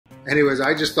anyways,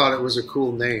 I just thought it was a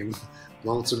cool name,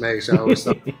 Lonesome Ace. I always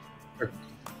thought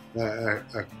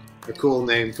a cool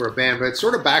name for a band, but it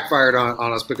sort of backfired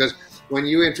on us because when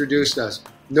you introduced us,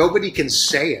 nobody can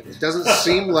say it. It doesn't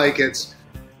seem like it's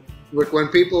when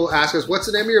people ask us, "What's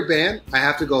the name of your band?" I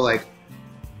have to go like,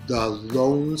 "The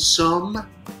Lonesome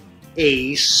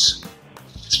Ace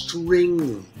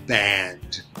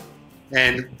Stringband,"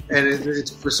 and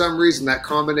it's for some reason that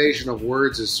combination of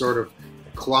words is sort of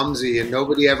clumsy, and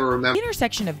nobody ever remembers.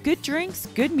 Intersection of good drinks,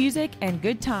 good music, and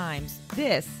good times.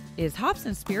 This is Hops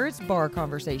and Spirits Bar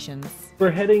Conversations.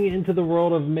 We're heading into the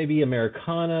world of maybe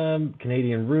Americana,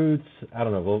 Canadian roots. I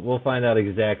don't know. We'll find out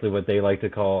exactly what they like to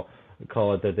call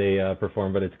it that they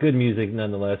perform, but it's good music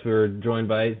nonetheless. We were joined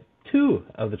by two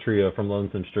of the trio from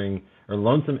Lonesome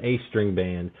Ace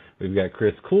Stringband. We've got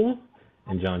Chris Coole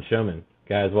and John Showman.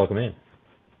 Guys, welcome in.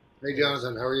 Hey,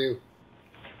 Jonathan, how are you?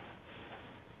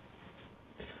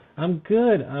 I'm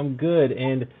good.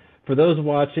 And for those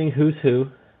watching, who's who?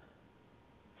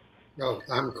 Oh,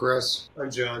 I'm Chris. I'm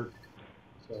John.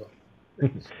 So.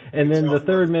 And then the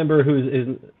third member who's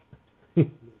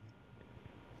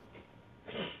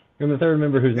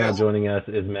now joining us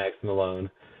is Max Malone.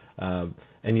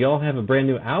 And y'all have a brand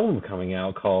new album coming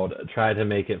out called Try to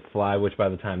Make It Fly, which by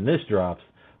the time this drops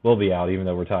will be out, even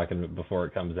though we're talking before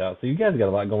it comes out. So you guys got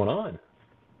a lot going on.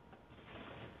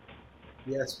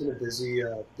 Yeah, it's been a busy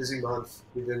month.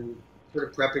 We've been sort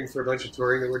of prepping for a bunch of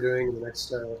touring that we're doing in the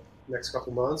next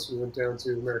couple months. We went down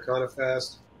to Americana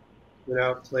Fest, went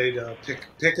out, played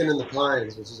Pickin' in the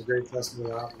Pines, which is a great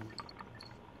festival out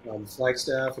in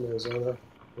Flagstaff in Arizona.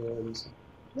 And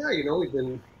yeah, we've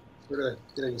been sort of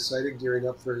getting excited, gearing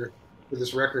up for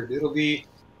this record. It'll be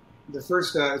the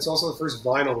first, it's also the first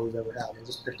vinyl we've ever had. I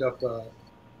just picked up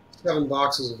 7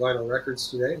 boxes of vinyl records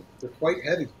today. They're quite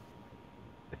heavy.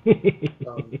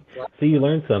 So you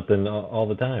learn something all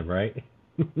the time, right?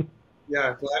 Yeah,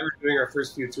 I'm glad we're doing our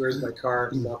first few tours by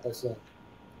car, not by flight.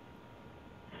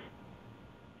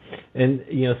 And,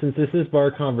 since this is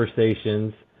Bar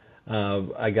Conversations,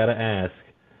 I got to ask,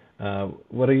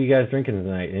 what are you guys drinking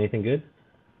tonight? Anything good?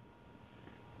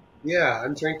 Yeah,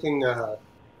 I'm drinking a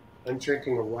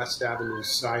West Avenue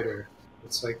cider.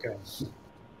 It's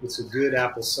it's a good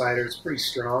apple cider. It's pretty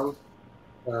strong,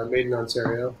 made in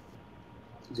Ontario.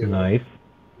 Nice.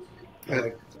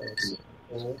 I'm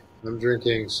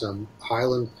drinking some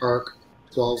Highland Park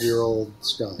 12-year-old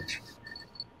scotch.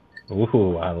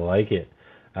 Ooh, I like it.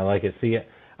 See,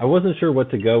 I wasn't sure what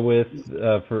to go with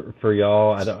for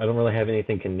y'all. I don't really have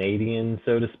anything Canadian,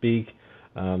 so to speak.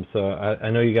 So I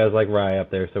know you guys like rye up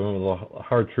there, so I went with a little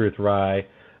Hard Truth rye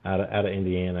out of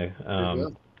Indiana.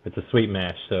 It's a sweet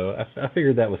mash, so I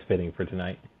figured that was fitting for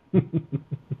tonight.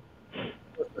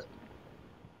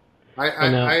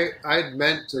 I'd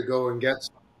meant to go and get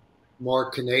more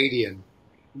Canadian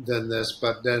than this,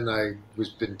 but then I was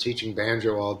been teaching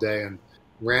banjo all day and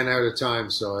ran out of time,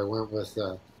 so I went with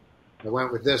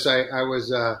this. I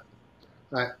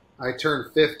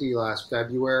turned 50 last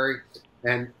February,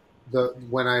 and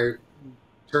when I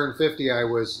turned 50, I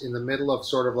was in the middle of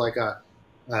sort of like a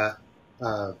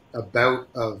bout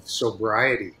of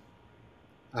sobriety,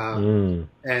 and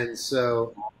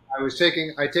so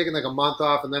I'd taken like a month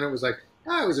off, and then it was like,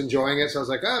 I was enjoying it. So I was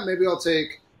like, maybe I'll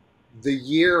take the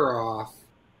year off.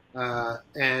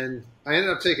 And I ended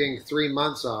up taking 3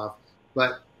 months off,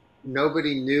 but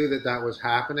nobody knew that was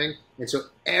happening. And so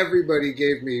everybody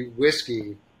gave me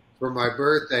whiskey for my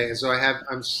birthday. And so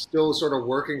I'm still sort of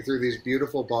working through these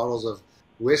beautiful bottles of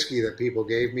whiskey that people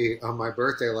gave me on my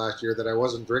birthday last year that I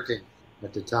wasn't drinking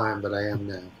at the time, but I am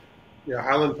now. Yeah,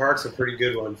 Highland Park's a pretty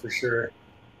good one for sure.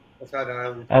 I was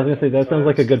going to say, that sounds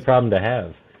like a good problem to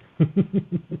have.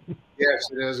 Yes,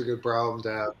 it is a good problem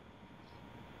to have.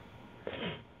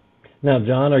 Now,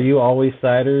 John, are you always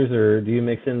ciders, or do you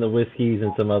mix in the whiskeys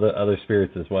and some other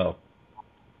spirits as well?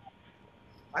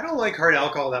 I don't like hard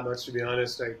alcohol that much, to be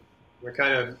honest. I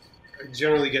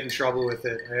generally get in trouble with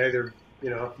it. I either,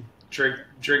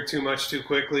 drink too much too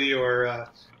quickly, or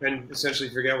and essentially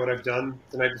forget what I've done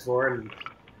the night before. And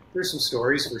there's some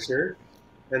stories for sure.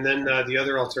 And then the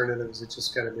other alternative is it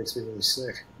just kind of makes me really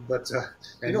sick. But the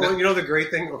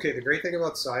great thing. Okay, the great thing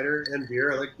about cider and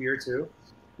beer, I like beer too,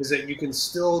 is that you can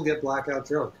still get blackout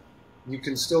drunk. You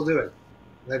can still do it.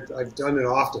 I've done it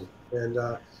often, and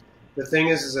the thing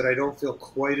is that I don't feel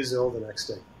quite as ill the next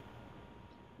day.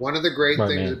 One of the great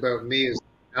things about me is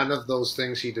none of those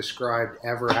things he described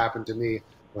ever happen to me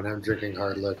when I'm drinking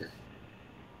hard liquor.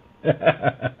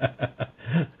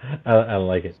 I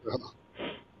like it.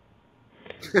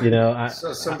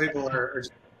 So some people are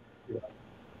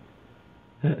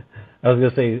I was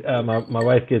gonna say my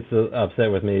wife gets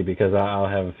upset with me because I'll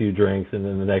have a few drinks and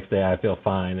then the next day I feel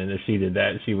fine, and if she did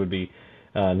that, she would be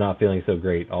not feeling so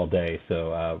great all day.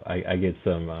 So I get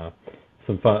some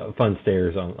fun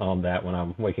stares on that when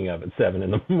I'm waking up at 7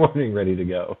 in the morning ready to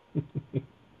go.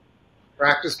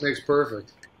 Practice makes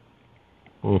perfect.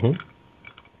 hmm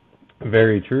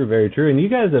Very true, very true. And you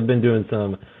guys have been doing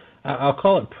some, I'll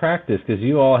call it practice, because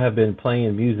you all have been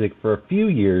playing music for a few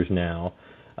years now,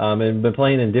 and been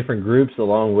playing in different groups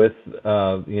along with,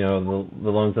 the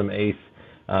Lonesome Ace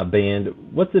band.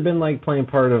 What's it been like playing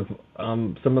part of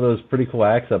some of those pretty cool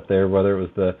acts up there, whether it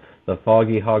was the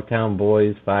Foggy Hogtown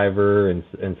Boys, Fiver, and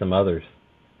some others?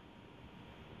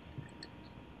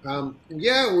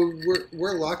 Yeah,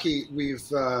 we're lucky. We've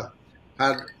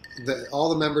had all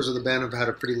the members of the band have had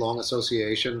a pretty long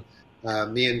association.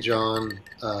 Me and John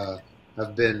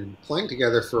have been playing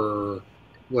together for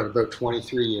about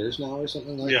 23 years now, or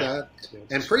something like that,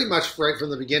 and pretty much right from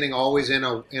the beginning, always in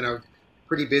a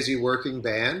pretty busy working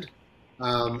band.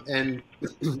 And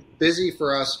busy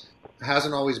for us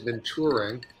hasn't always been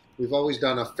touring. We've always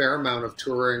done a fair amount of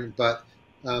touring, but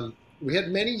we had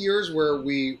many years where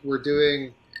we were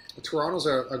doing. Toronto's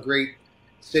a great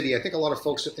city. I think a lot of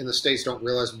folks in the States don't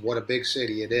realize what a big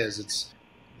city it is. It's,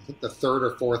 I think, the third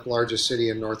or fourth largest city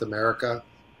in North America.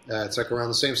 It's like around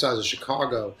the same size as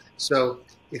Chicago. So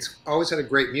it's always had a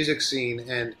great music scene.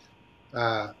 And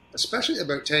especially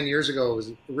about 10 years ago, it was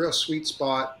a real sweet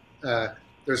spot.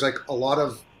 There's like a lot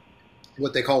of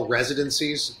what they call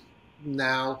residencies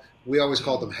now. We always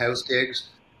called them house gigs,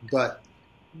 but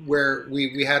where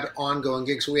we had ongoing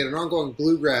gigs. So we had an ongoing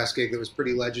bluegrass gig that was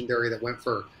pretty legendary that went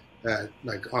for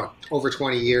over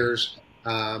 20 years.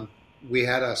 We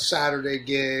had a Saturday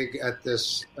gig at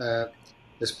this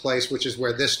place, which is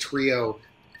where this trio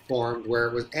formed, where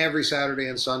it was every Saturday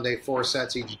and Sunday, 4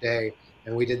 sets each day.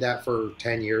 And we did that for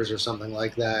 10 years or something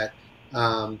like that.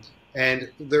 And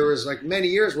there was like many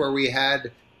years where we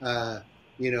had,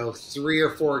 3 or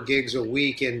 4 gigs a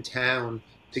week in town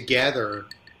together,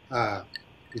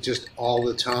 just all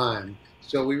the time.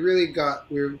 So we were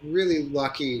really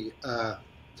lucky to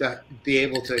be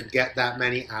able to get that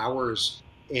many hours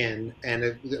in, and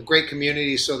a great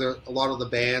community. So there, a lot of the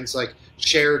bands like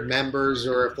shared members,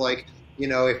 or if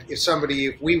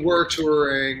we were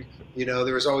touring,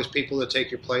 there was always people to take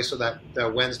your place. So that the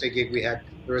Wednesday gig we had,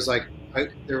 there was like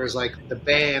the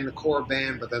band, the core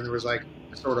band, but then there was like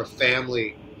a sort of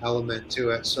family element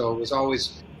to it. So it was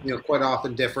always, quite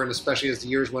often different, especially as the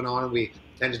years went on and we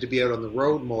tended to be out on the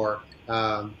road more.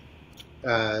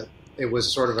 It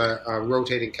was sort of a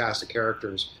rotating cast of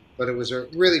characters, but it was a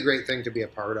really great thing to be a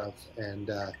part of, and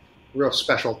a real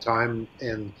special time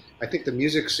in, I think, the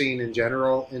music scene in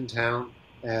general in town.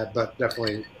 But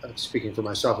definitely, speaking for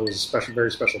myself, it was a very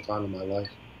special time in my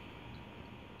life.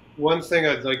 One thing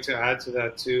I'd like to add to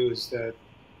that too is that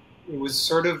it was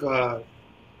sort of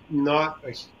not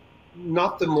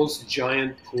the most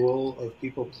giant pool of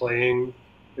people playing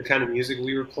the kind of music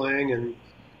we were playing, and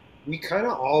we kind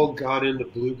of all got into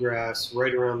bluegrass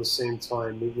right around the same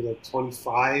time, maybe like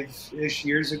 25-ish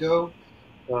years ago.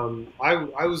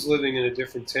 I was living in a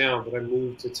different town, but I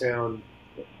moved to town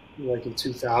like in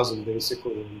 2000,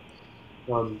 basically.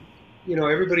 And,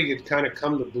 everybody had kind of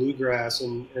come to bluegrass,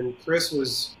 and Chris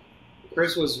was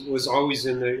always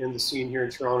in the scene here in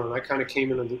Toronto, and I kind of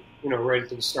came in, right at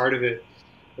the start of it.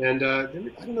 And I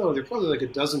don't know, there were probably like a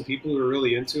dozen people who were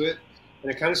really into it. And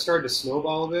it kind of started to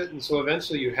snowball a bit, and so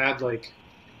eventually you had probably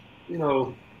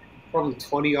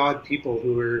 20 odd people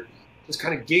who were just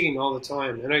kind of gigging all the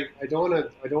time. And I don't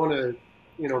want to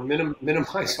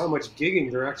minimize how much gigging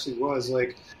there actually was.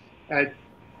 Like at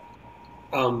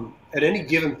any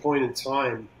given point in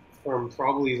time, from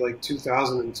probably like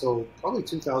 2000 until probably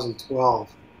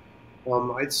 2012,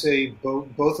 I'd say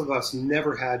both of us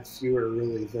never had fewer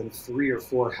really than 3 or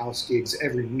 4 house gigs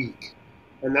every week,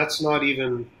 and that's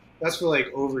for like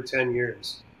over 10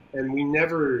 years. And we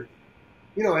never,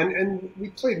 and we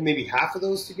played maybe half of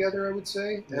those together, I would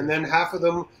say. And then half of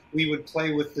them we would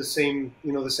play with the same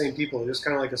people, just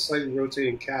kind of like a slightly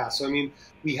rotating cast. So, I mean,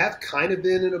 we have kind of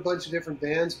been in a bunch of different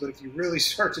bands, but if you really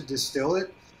start to distill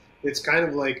it, it's kind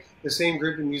of like the same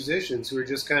group of musicians who are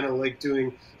just kind of like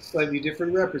doing slightly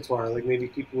different repertoire. Like maybe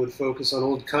people would focus on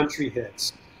old country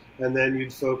hits, and then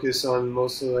you'd focus on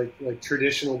mostly like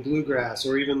traditional bluegrass,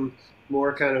 or even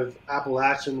more kind of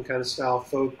Appalachian kind of style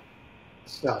folk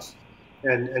stuff,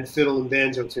 and fiddle and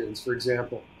banjo tunes, for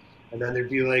example. And then there'd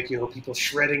be like, people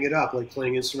shredding it up, like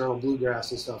playing instrumental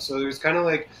bluegrass and stuff. So there's kind of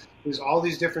like, there's all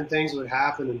these different things that would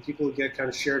happen, and people would get kind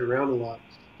of shared around a lot.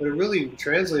 But it really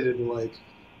translated to like,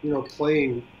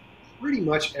 playing pretty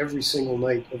much every single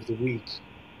night of the week.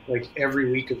 like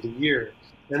every week of the year.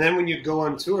 And then when you go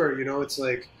on tour, you know, it's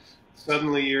like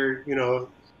suddenly you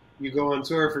go on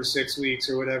tour for 6 weeks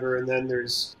or whatever, and then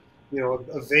there's,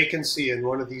 a vacancy in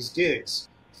one of these gigs.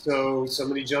 So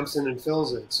somebody jumps in and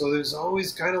fills it. So there's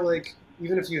always kind of like,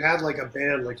 even if you had like a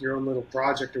band, like your own little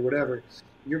project or whatever,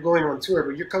 you're going on tour,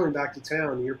 but you're coming back to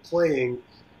town and you're playing,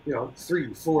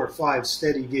 3, 4, 5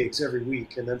 steady gigs every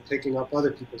week, and then picking up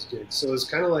other people's gigs. So it's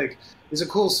kind of like, it's a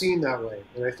cool scene that way.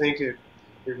 And I think it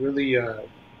really, I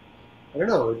don't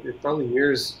know, it probably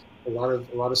mirrors a lot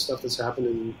of stuff that's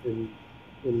happened in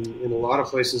a lot of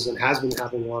places, and has been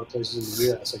happening in a lot of places in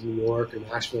the U.S., like New York or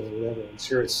Nashville or whatever. I'm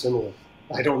sure it's similar.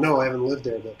 I don't know. I haven't lived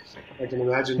there, but I can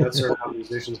imagine that's sort of how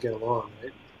musicians get along,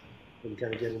 right? And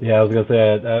kind of get Yeah, I was gonna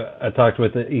say I talked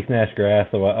with the East Nash Grass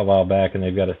a while back, and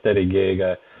they've got a steady gig.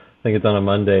 I think it's on a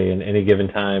Monday, and any given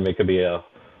time it could be a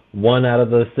one out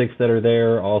of the 6 that are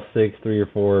there, all 6, 3 or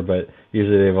 4, but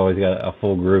usually they've always got a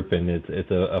full group, and it's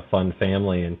a fun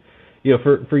family. And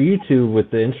for you two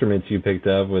with the instruments you picked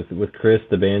up with Chris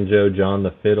the banjo, John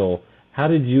the fiddle, how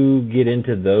did you get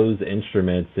into those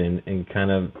instruments and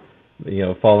kind of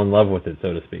fall in love with it,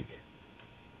 so to speak?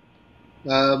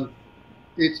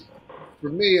 It's for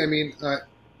me. I mean,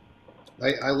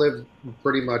 I lived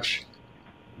pretty much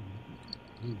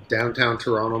downtown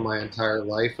Toronto my entire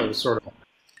life. I was sort of,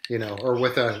 or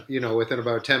within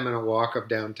about a 10-minute walk of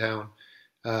downtown,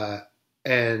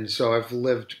 and so I've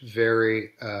lived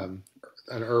very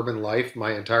an urban life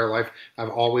my entire life. I've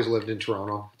always lived in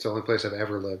Toronto. It's the only place I've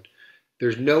ever lived.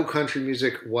 There's no country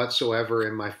music whatsoever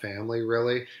in my family,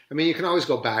 really. I mean, you can always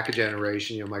go back a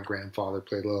generation. My grandfather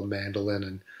played a little mandolin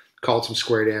and called some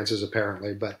square dances,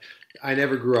 apparently, but I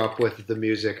never grew up with the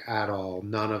music at all,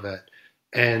 none of it.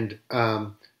 And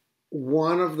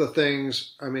one of the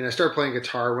things, I mean, I started playing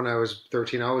guitar when I was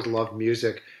 13. I always loved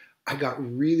music. I got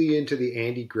really into the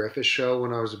Andy Griffith Show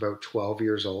when I was about 12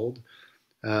 years old.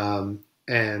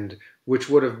 And which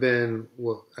would have been,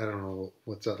 well, I don't know,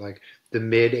 what's that, like the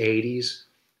mid 80s.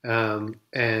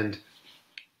 And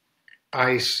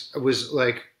I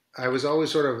was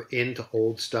always sort of into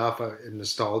old stuff and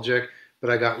nostalgic, but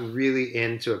I got really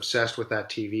obsessed with that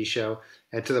TV show.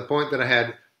 And to the point that I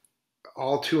had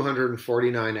all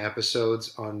 249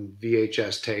 episodes on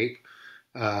VHS tape.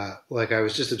 Like I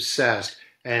was just obsessed.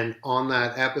 And on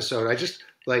that episode, I just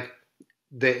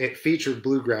it featured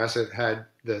bluegrass. It had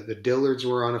the Dillards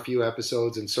were on a few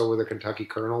episodes, and so were the Kentucky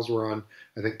Colonels were on,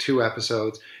 I think, 2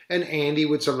 episodes. And Andy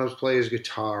would sometimes play his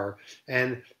guitar.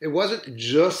 And it wasn't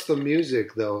just the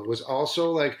music, though. It was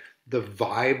also like the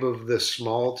vibe of the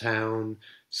small town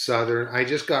Southern. I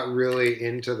just got really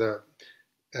into the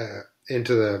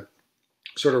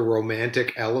sort of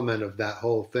romantic element of that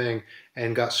whole thing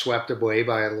and got swept away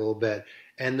by it a little bit.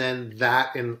 And then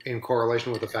that in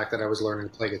correlation with the fact that I was learning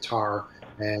to play guitar,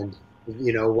 and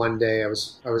one day I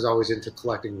was always into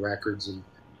collecting records, and I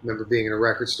remember being in a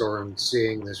record store and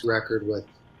seeing this record with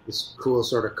this cool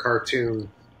sort of cartoon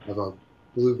of a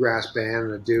bluegrass band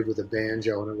and a dude with a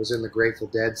banjo, and it was in the Grateful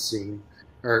Dead scene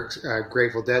or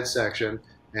Grateful Dead section,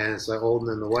 and it's like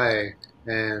Holding in the Way.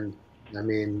 And I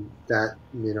mean that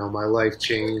my life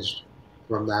changed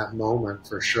from that moment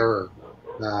for sure.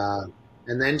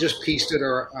 And then just pieced it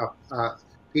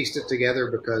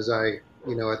together because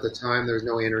at the time there was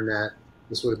no internet.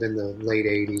 This would have been the late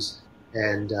 80s.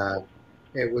 And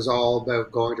it was all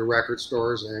about going to record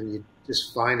stores, and you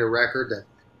just find a record that,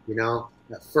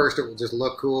 at first it would just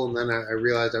look cool. And then I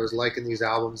realized I was liking these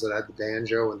albums that had the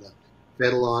banjo and the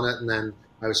fiddle on it. And then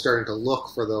I was starting to look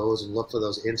for those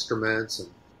instruments, and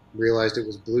realized it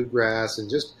was bluegrass, and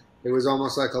just, it was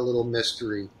almost like a little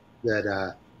mystery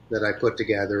that I put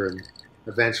together. And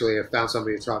eventually I found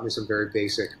somebody who taught me some very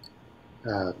basic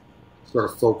sort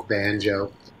of folk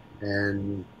banjo,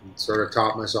 and sort of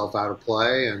taught myself how to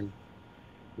play, and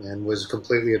was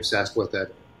completely obsessed with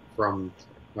it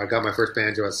I got my first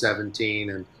banjo at 17,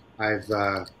 and I've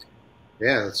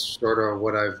that's sort of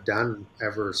what I've done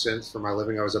ever since for my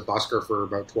living. I was a busker for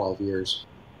about 12 years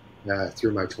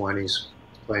through my 20s,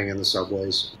 playing in the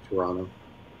subways of Toronto.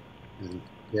 And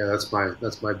yeah, that's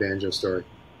my banjo story.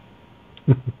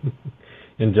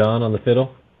 And John on the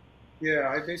fiddle?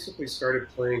 Yeah, I basically started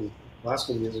playing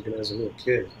classical music when I was a little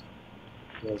kid.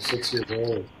 I was 6 years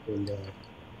old, and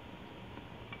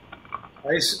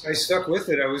I stuck with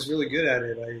it. I was really good at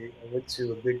it. I went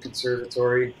to a big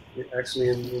conservatory, actually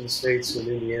in the States, in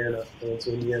Indiana. I went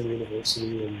to Indiana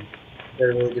University and had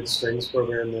a really good strings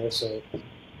program there. So I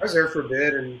was there for a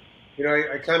bit, and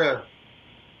I got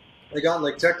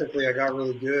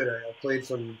really good. I played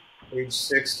from age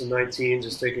 6 to 19,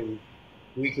 just taking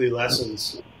weekly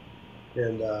lessons.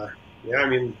 And yeah, I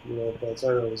mean, by the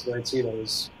time I was 19, I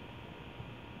was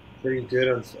pretty good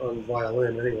on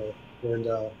violin anyway. And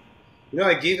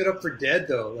I gave it up for dead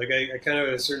though. Like I kind of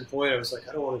at a certain point, I was like,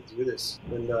 I don't want to do this.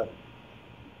 And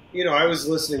I was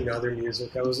listening to other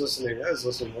music. I was listening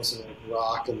mostly like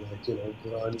rock and like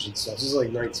grunge and stuff. This is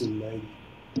like 1990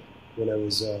 when I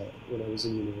was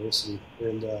in university,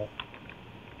 and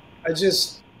I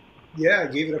just I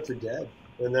gave it up for dead.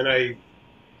 And then I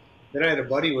had a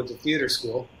buddy who went to theater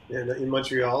school in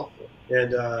Montreal,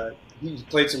 and he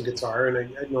played some guitar,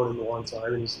 and I'd known him a long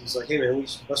time. And he's like, "Hey man, we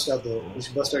should bust out your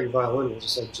violin." And we'll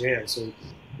just like jam. So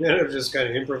we ended up just kind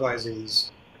of improvising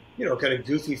these, kind of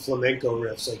goofy flamenco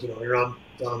riffs, like dum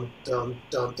dum dum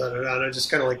dum da da da. And I just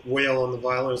kind of like wail on the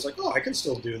violin. It's like, oh, I can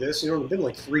still do this. It's been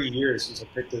like 3 years since I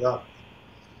picked it up,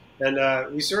 and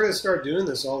we sort of started doing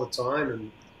this all the time,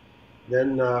 and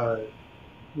then.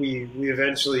 We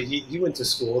eventually he went to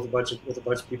school with a bunch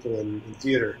of people in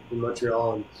theater in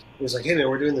Montreal, and he was like, "Hey man,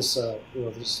 we're doing this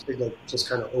this big like just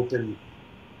kind of open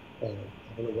I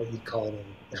don't know what you'd call it.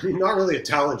 I mean, not really a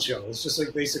talent show. It's just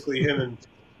like basically him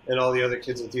and all the other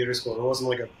kids in theater school. And it wasn't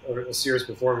like a serious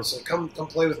performance. Like come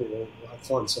play with me, we'll have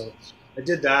fun." So I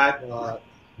did that.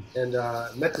 And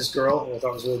met this girl who I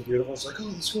thought was really beautiful. I was like,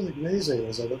 "Oh, this is really amazing." I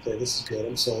was like, "Okay, this is good.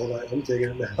 I'm sold. I'm digging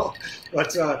it now."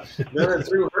 But then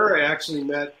through her, I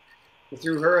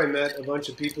met a bunch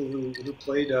of people who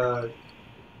played,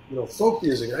 folk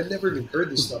music. I'd never even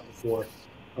heard this stuff before.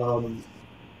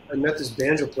 I met this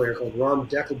banjo player called Ram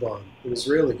Deckelbaum, an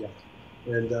Israeli guy,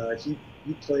 and he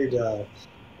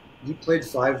played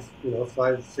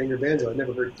five-finger banjo. I'd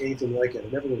never heard anything like it.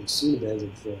 I'd never really seen a banjo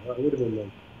before. I would have been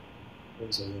like,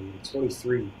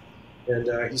 23,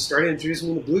 and he started introducing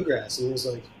me to bluegrass, and he was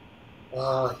like,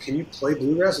 "Can you play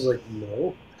bluegrass?" I was like,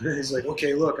 "No." He's like,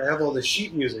 "Okay, look, I have all the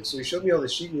sheet music." So he showed me all the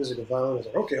sheet music of violin. I was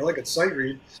like, "Okay, I could sight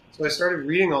read." So I started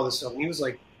reading all this stuff, and he was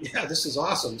like, "Yeah, this is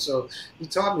awesome." So he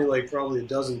taught me like probably a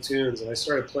dozen tunes, and I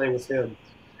started playing with him. And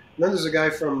then there's a guy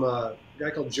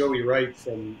called Joey Wright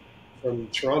from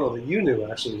Toronto that you knew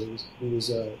actually. He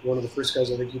was one of the first guys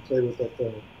I think you played with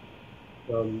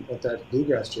at that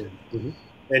bluegrass jam. Mm-hmm.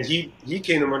 And he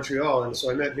came to Montreal, and so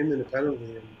I met him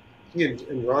independently, and he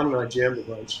and Ron and I jammed a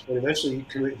bunch. And eventually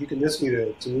he convinced me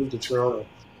to move to Toronto.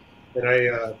 And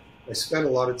I spent a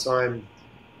lot of time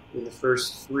in the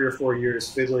first 3 or 4 years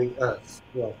fiddling.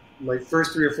 My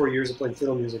first 3 or 4 years of playing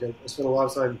fiddle music, I spent a lot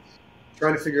of time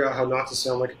trying to figure out how not to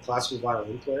sound like a classical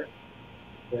violin player.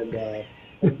 And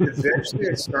eventually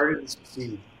I started to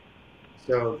succeed.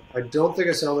 So I don't think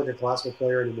I sound like a classical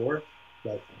player anymore.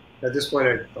 But at this point,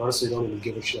 I honestly don't even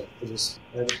give a shit. I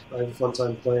have a fun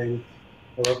time playing.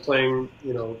 I love playing,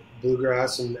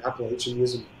 bluegrass and Appalachian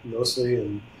music mostly,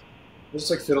 and just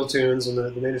like fiddle tunes. And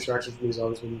the main attraction for me has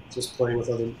always been just playing with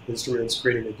other instruments,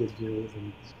 creating a good groove.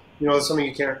 And it's something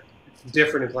you can't. It's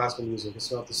different in classical music.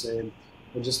 It's not the same.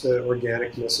 And just the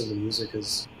organicness of the music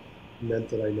has meant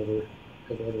that I never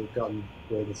have ever gotten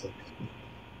bored with it.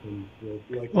 And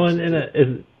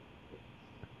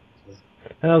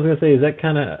I was going to say, is that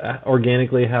kind of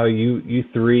organically how you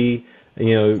three,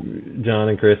 John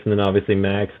and Chris, and then obviously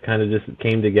Max, kind of just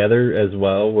came together as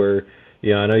well? Where,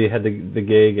 I know you had the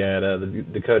gig at the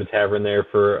Dakota Tavern there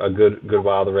for a good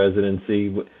while, the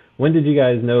residency. When did you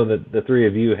guys know that the three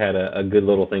of you had a good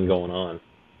little thing going on?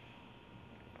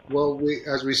 Well,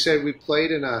 as we said, we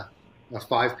played in a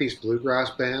 5-piece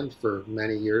bluegrass band for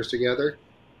many years together,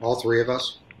 all three of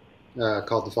us,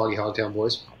 called the Foggy Hogtown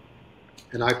Boys.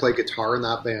 And I play guitar in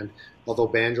that band, although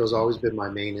banjo has always been my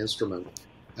main instrument.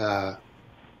 And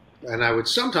I would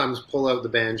sometimes pull out the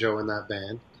banjo in that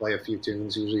band, play a few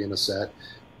tunes, usually in a set.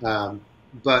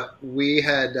 But we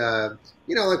had,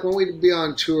 like when we'd be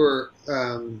on tour,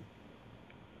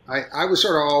 I was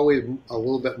sort of always a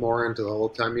little bit more into the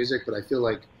old-time music, but I feel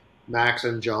like Max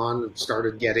and John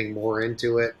started getting more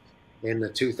into it in the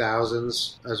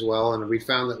 2000s as well. And we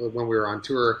found that when we were on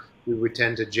tour, we would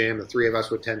tend to jam. The three of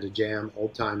us would tend to jam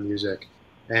old time music,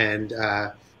 and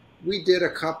we did a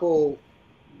couple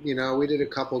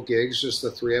gigs, just the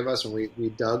three of us, and we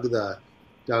dug the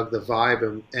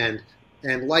vibe, and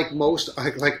like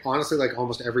honestly, like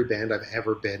almost every band I've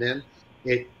ever been in,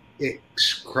 it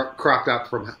cropped up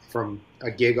from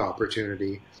a gig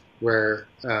opportunity where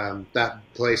that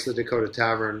place, the Dakota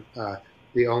Tavern,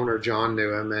 the owner John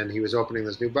knew him, and he was opening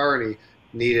this new bar, and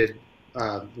he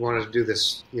wanted to do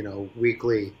this,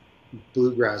 weekly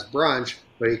bluegrass brunch,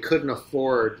 but he couldn't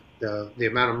afford the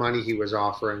amount of money he was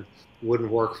offering wouldn't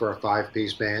work for a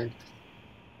 5-piece band.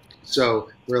 So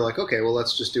we were like, okay, well,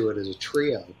 let's just do it as a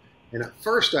trio. And at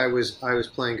first I was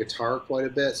playing guitar quite a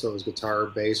bit, so it was guitar,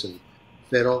 bass, and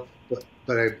fiddle,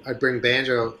 but I'd bring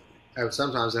banjo out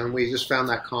sometimes, and we just found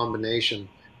that combination,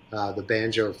 the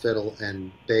banjo, fiddle,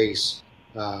 and bass,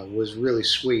 was really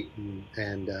sweet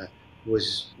and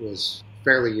was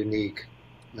fairly unique,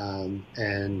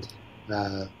 and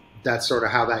that's sort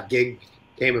of how that gig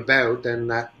came about. Then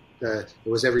it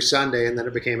was every Sunday, and then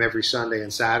it became every Sunday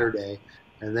and Saturday,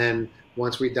 and then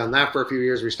once we'd done that for a few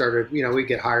years, we started, we'd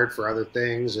get hired for other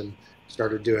things and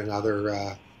started doing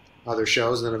other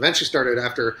shows, and then eventually started,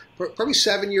 after probably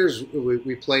 7 years,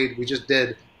 we just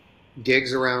did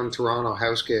gigs around Toronto,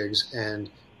 house gigs, and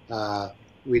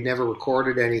we never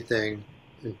recorded anything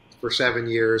for 7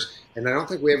 years, and I don't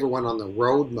think we ever went on the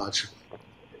road much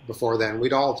before then.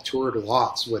 We'd all toured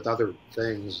lots with other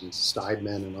things and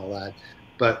Stidemen and all that,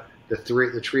 but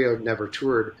the trio never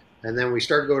toured. And then we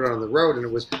started going on the road, and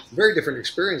it was a very different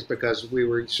experience because we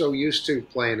were so used to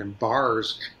playing in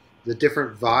bars. The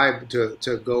different vibe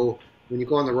to go when you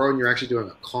go on the road and you're actually doing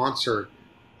a concert.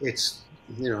 It's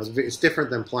it's different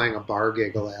than playing a bar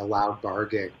gig, a loud bar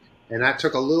gig, and that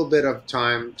took a little bit of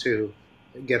time to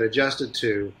get adjusted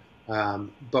to.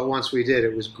 But once we did,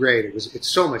 it was great. It's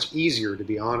so much easier, to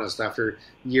be honest. After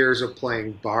years of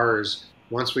playing bars,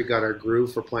 once we got our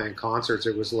groove for playing concerts,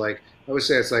 it was like, I would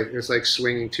say it's like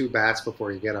swinging two bats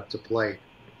before you get up to play.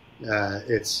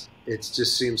 It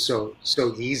just seems so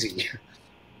easy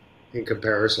in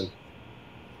comparison.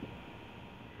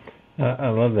 I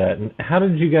love that. And how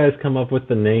did you guys come up with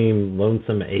the name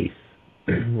Lonesome Ace?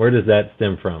 Where does that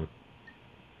stem from?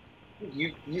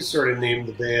 You sort of named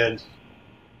the band.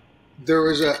 There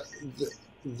was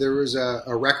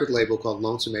a record label called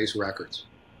Lonesome Ace Records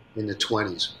in the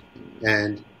 20s,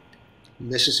 and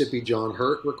Mississippi John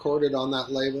Hurt recorded on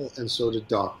that label, and so did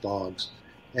Doc Boggs.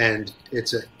 And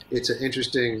it's an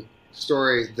interesting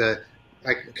story. That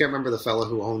I can't remember the fellow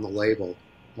who owned the label.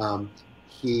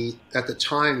 He, at the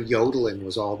time, yodeling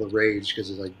was all the rage because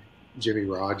of like Jimmy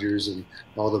Rogers and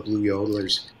all the blue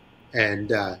yodelers, and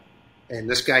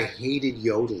this guy hated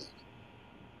yodeling.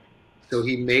 So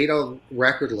he made a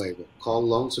record label called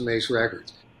Lonesome Ace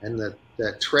Records, and the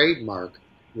trademark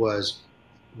was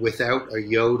without a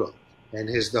yodel. And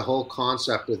the whole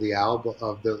concept of the album,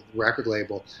 of the record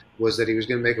label, was that he was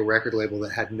going to make a record label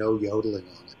that had no yodeling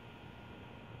on it.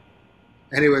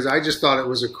 Anyways, I just thought it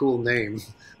was a cool name,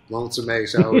 Lonesome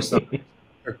Ace. I always thought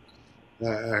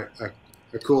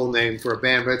a cool name for a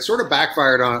band, but it sort of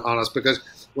backfired on us because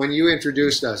when you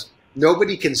introduced us,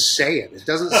 nobody can say it. It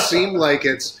doesn't seem like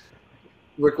it's.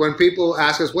 When people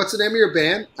ask us, what's the name of your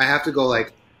band? I have to go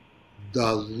like,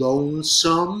 the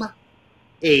Lonesome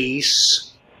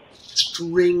Ace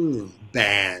Stringband.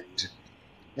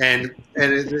 And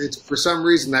it's for some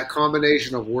reason that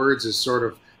combination of words is sort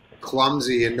of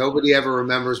clumsy and nobody ever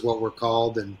remembers what we're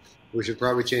called, and we should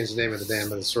probably change the name of the band,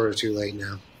 but it's sort of too late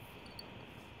now.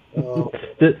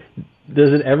 Does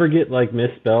it ever get like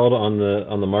misspelled on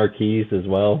the marquees as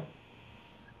well?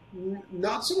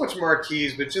 Not so much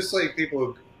marquees, but just like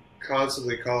people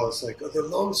constantly call us like the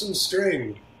Lonesome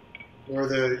String, or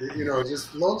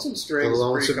just Lonesome String.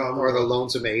 Or the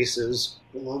Lonesome Aces.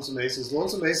 The Lonesome Aces.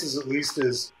 Lonesome Aces at least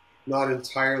is not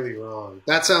entirely wrong.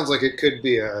 That sounds like it could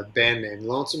be a band name.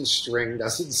 Lonesome String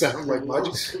doesn't sound like much.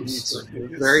 It's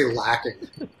very lacking.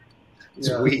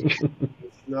 It's weak.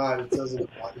 It's not. It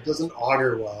doesn't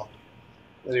augur well.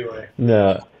 Anyway.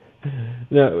 No.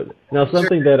 Now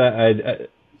something that I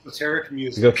esoteric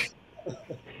music.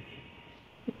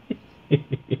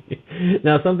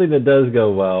 Now, something that does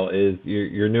go well is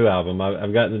your new album.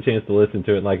 I've gotten a chance to listen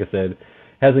to it. Like I said,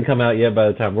 hasn't come out yet by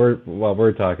the time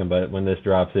we're talking, but when this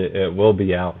drops, it will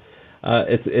be out.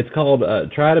 It's called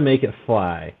 "Try to Make It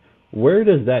Fly." Where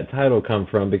does that title come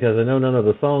from? Because I know none of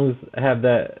the songs have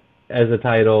that as a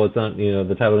title. It's not,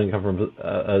 the title didn't come from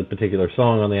a particular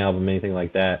song on the album, anything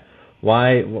like that.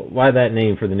 Why that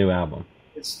name for the new album?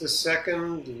 It's the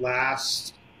second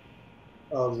last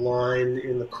line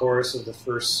in the chorus of the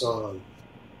first song.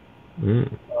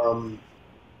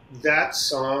 That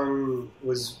song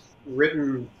was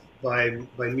written by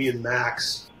me and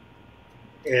Max,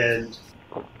 and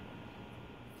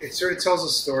it sort of tells a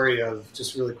story of,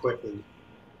 just really quickly,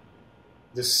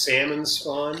 the salmon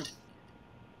spawn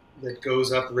that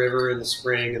goes upriver in the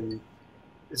spring, and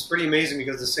it's pretty amazing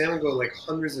because the salmon go like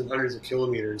hundreds and hundreds of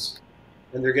kilometers,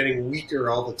 and they're getting weaker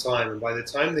all the time. And by the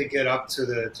time they get up to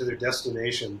their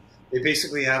destination, they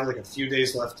basically have like a few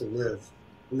days left to live.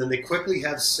 And then they quickly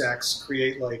have sex,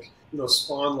 create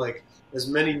spawn like as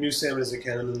many new salmon as they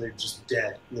can, and then they're just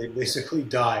dead. And they basically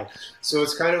die. So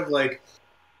it's kind of like,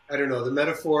 I don't know, the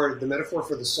metaphor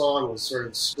for the song was sort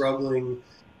of struggling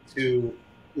to,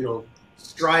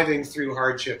 striving through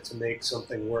hardship to make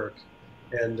something work.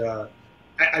 And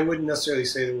I wouldn't necessarily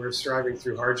say that we're striving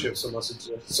through hardship so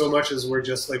much as we're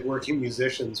just like working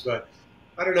musicians. But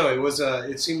I don't know.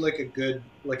 It seemed like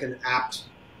an apt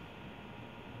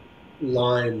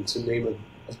line to name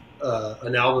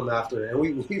an album after, and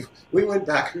we went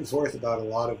back and forth about a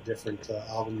lot of different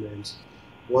album names.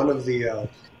 One of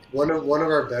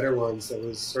our better ones that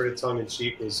was sort of tongue in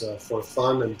cheek was For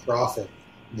Fun and Profit,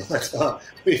 but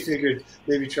we figured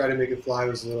maybe try to make it fly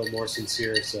was a little more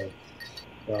sincere. So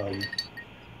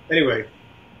anyway,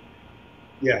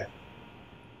 yeah.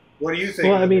 What do you think?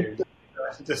 Well, I mean,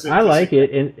 I like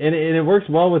it, and it works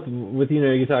well with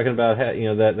you talking about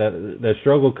that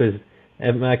struggle, because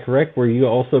am I correct where you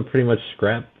also pretty much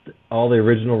scrapped all the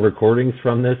original recordings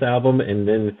from this album and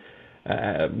then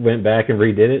went back and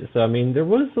redid it? So I mean, there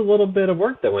was a little bit of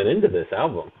work that went into this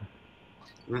album.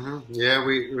 Mm-hmm. Yeah,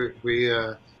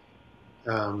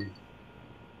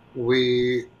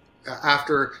 we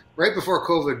after right before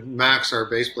COVID, Max, our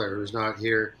bass player, who's not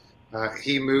here,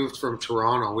 he moved from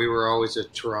Toronto. We were always a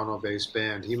Toronto-based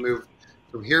band. He moved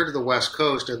from here to the West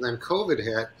Coast, and then COVID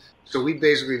hit, so we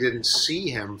basically didn't see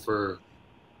him for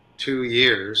 2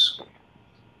 years.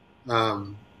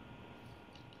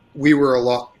 We were a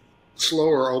lot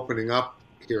slower opening up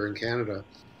here in Canada,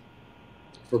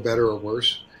 for better or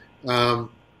worse. And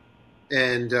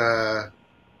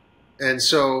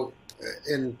so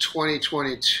in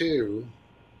 2022,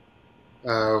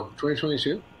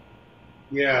 2022?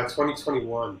 Yeah,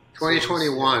 2021.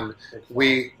 2021,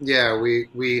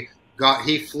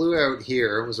 he flew out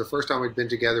here. It was the first time we'd been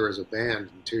together as a band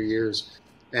in 2 years,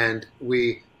 and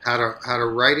we had a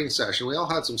writing session. We all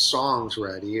had some songs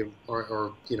ready,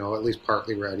 or at least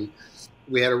partly ready.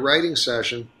 We had a writing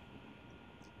session,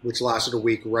 which lasted a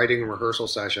week, writing and rehearsal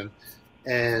session,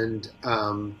 and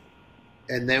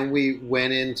then we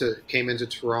came into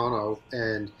Toronto,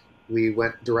 and we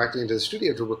went directly into the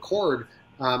studio to record.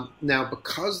 Now,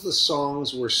 because the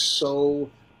songs were so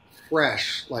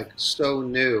fresh, like so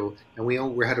new, and we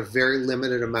had a very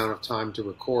limited amount of time to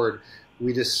record,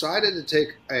 we decided to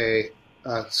take a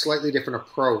slightly different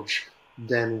approach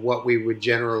than what we would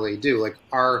generally do. Like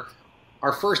our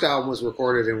first album was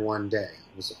recorded in one day.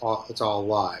 It's all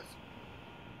live.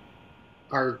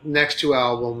 Our next two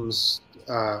albums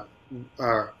are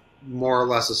more or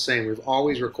less the same. We've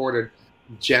always recorded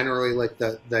generally like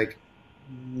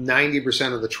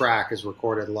 90% of the track is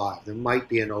recorded live. There might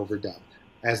be an overdub.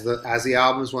 As the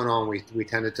albums went on, we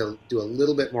tended to do a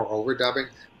little bit more overdubbing,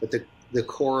 but the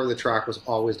core of the track was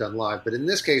always done live. But in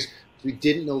this case, we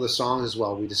didn't know the songs as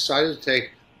well. We decided to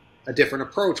take a different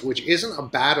approach, which isn't a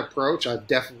bad approach. I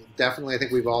definitely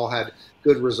think we've all had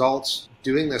good results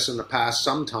doing this in the past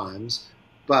sometimes.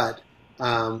 But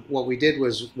what we did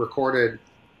was recorded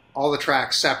all the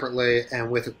tracks separately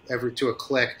and to a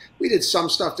click. We did some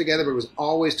stuff together, but it was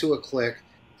always to a click.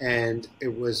 And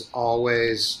it was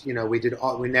always, we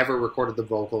never recorded the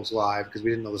vocals live because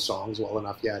we didn't know the songs well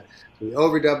enough yet. So we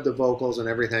overdubbed the vocals and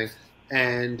everything.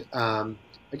 And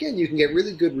again, you can get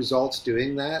really good results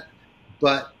doing that.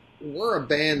 But we're a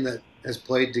band that has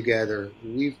played together.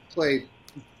 We've played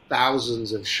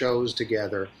thousands of shows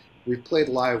together. We've played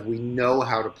live. We know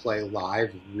how to play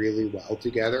live really well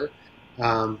together.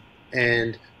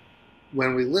 And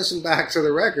when we listen back to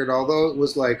the record, although it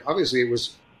was obviously it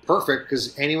was perfect,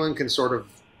 because anyone can sort of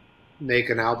make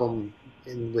an album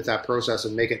with that process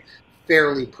and make it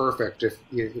fairly perfect if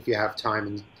you have time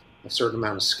and a certain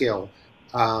amount of skill.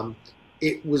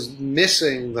 It was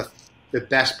missing the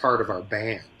best part of our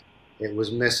band. It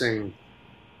was missing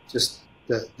just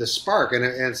the spark, and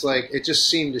it's like it just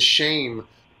seemed a shame.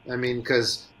 I mean,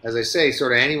 because as I say,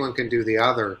 sort of anyone can do the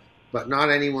other, but not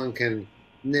anyone can.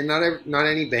 Not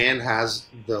any band has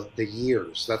the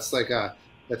years. That's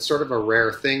sort of a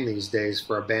rare thing these days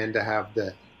for a band to have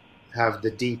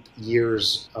the deep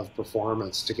years of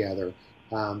performance together.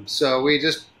 So we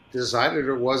just decided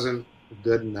it wasn't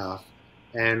good enough,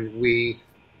 and we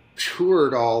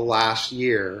toured all last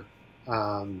year,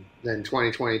 then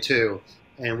 2022,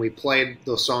 and we played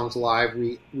those songs live.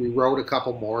 We wrote a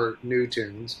couple more new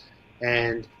tunes,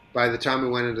 and by the time we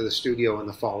went into the studio in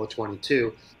the fall of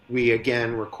 22, we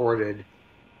again recorded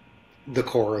the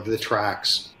core of the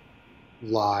tracks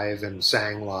live and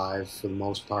sang live for the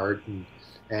most part,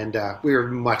 and we were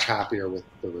much happier with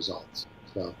the results.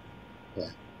 So, yeah.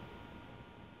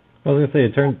 I was gonna say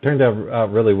it turned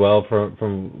out really well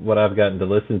from what I've gotten to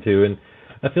listen to, and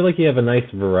I feel like you have a nice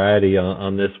variety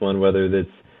on this one. Whether that's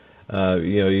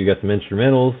you got some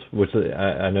instrumentals, which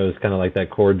I know is kind of like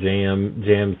that core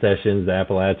jam sessions, the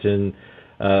Appalachian,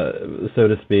 so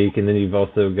to speak, and then you've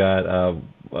also got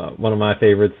one of my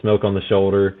favorites, Smoke on the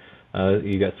Shoulder,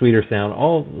 You got Sweeter Sound,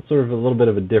 all sort of a little bit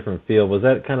of a different feel. Was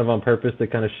that kind of on purpose to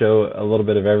kind of show a little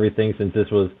bit of everything since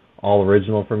this was all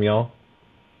original from y'all?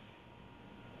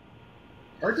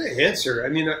 Hard to answer. I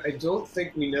mean, I don't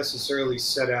think we necessarily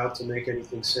set out to make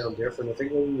anything sound different. I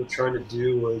think what we were trying to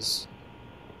do was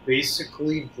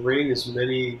basically bring as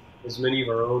many of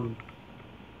our own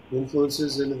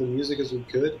influences into the music as we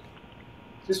could,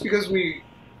 just because we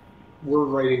were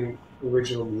writing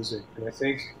original music. And I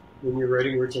think when you're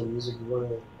writing original music, you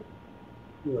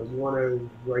want to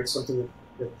write something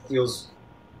that feels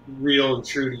real and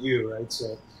true to you, right?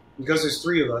 So because there's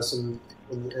three of us, and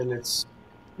it's,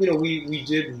 we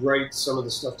did write some of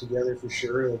the stuff together for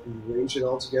sure. Like, we arranged it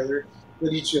all together,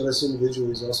 but each of us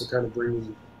individually is also kind of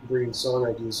bringing song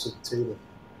ideas to the table.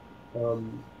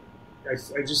 I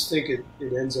just think it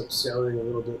ends up sounding a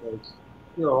little bit like,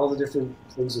 all the different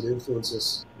things that influence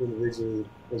us individually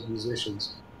as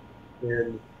musicians.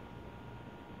 And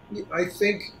I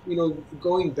think,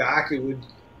 going back, it would,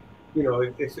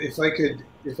 if I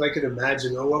could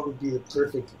imagine, what would be the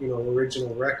perfect,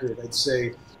 original record, I'd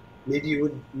say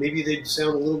maybe they'd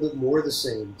sound a little bit more the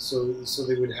same. So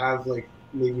they would have like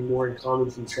maybe more in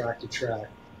common from track to track.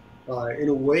 In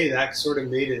a way, that sort of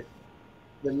made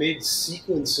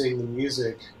sequencing the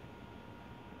music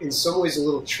in some ways a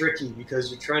little tricky, because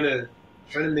you're trying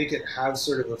to make it have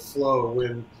sort of a flow,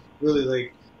 when really,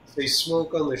 like, say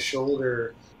Smoke on the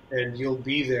Shoulder and You'll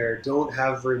Be There don't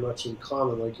have very much in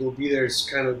common. Like, You'll Be There's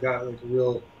kind of got like a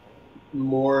real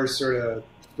more sort of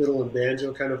fiddle and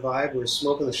banjo kind of vibe, where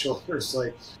Smoke on the Shoulder is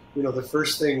like, the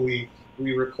first thing we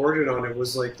recorded on it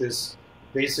was like this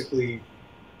basically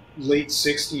late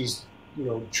 60s,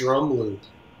 drum loop.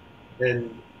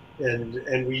 And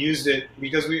we used it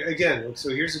because so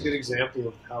here's a good example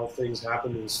of how things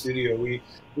happen in the studio. We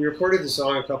recorded the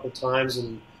song a couple times,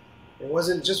 and it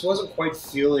wasn't quite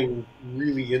feeling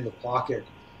really in the pocket.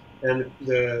 And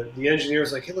the engineer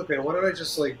was like, "Hey, look, man, why don't I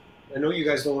just, like, I know you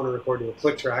guys don't want to record to a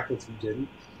click track," which we didn't.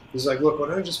 He's like, "Look, why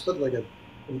don't I just put like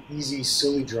an easy,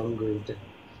 silly drum groove down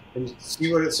and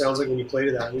see what it sounds like when you play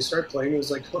to that?" And we started playing, and it was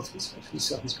like, "Oh, this actually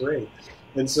sounds great."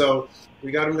 And so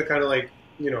we got him to kind of like,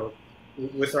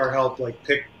 with our help, like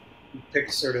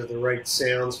pick sort of the right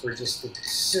sounds for just the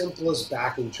simplest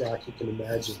backing track you can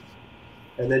imagine,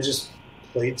 and then just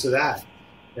played to that.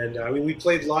 And we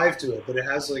played live to it, but it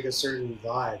has like a certain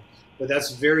vibe. But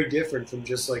that's very different from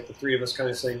just like the three of us kind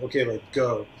of saying, "Okay, like,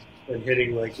 go," and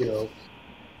hitting like,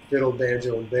 fiddle,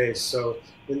 banjo, and bass. So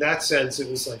in that sense, it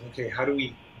was like, okay, how do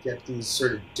we get these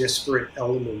sort of disparate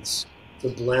elements to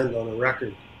blend on a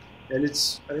record? And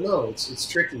it's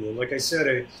tricky. And like I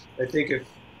said, I think if,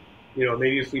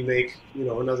 maybe if we make,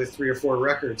 another 3 or 4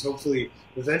 records, hopefully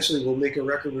eventually we'll make a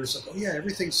record where it's like, oh yeah,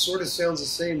 everything sort of sounds the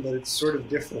same, but it's sort of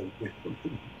different.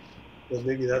 But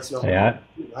maybe that's not. Yeah,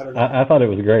 I don't know. I thought it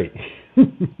was great.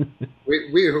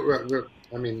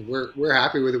 We're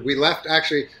happy with it.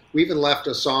 We even left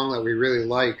a song that we really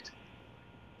liked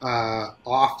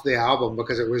off the album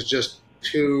because it was just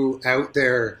too out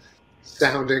there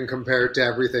sounding compared to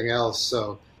everything else.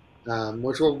 So,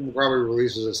 which we'll probably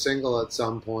release as a single at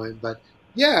some point. But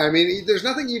yeah, there's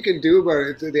nothing you can do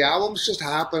about it. The albums just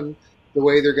happen the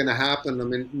way they're going to happen.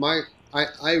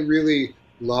 I really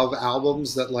love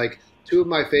albums that, like, 2 of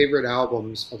my favorite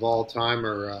albums of all time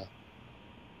are,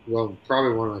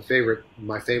 probably one of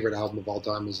my favorite album of all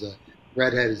time is the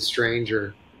Redheaded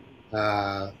Stranger,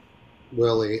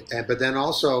 Willie, but then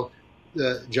also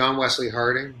the John Wesley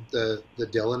Harding, the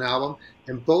Dylan album,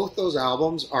 and both those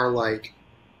albums are like,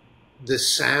 the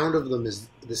sound and the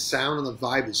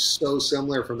vibe is so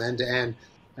similar from end to end.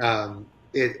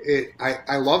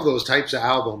 I love those types of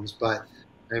albums, but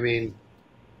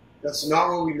that's not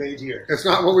what we made here. That's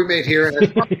not what we made here. And I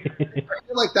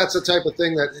feel like that's the type of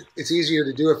thing that it's easier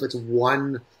to do if it's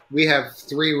one. We have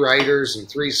 3 writers and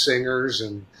 3 singers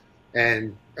and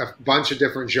a bunch of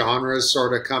different genres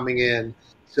sort of coming in.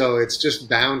 So it's just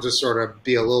bound to sort of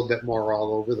be a little bit more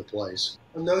all over the place.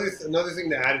 Another thing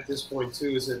to add at this point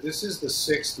too is that this is the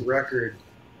 6th record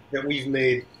that we've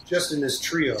made just in this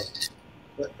trio,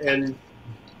 and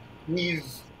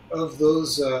of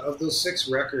those 6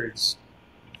 records,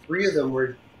 3 of them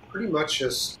were pretty much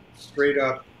just straight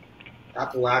up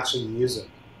Appalachian music,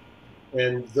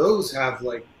 and those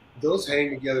hang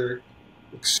together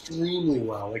extremely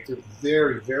well. Like, they're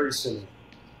very, very similar.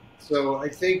 So I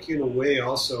think in a way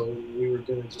also, when we were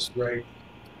going to just write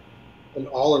an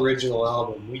all-original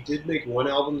album, we did make one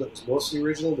album that was mostly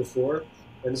original before,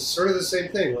 and it's sort of the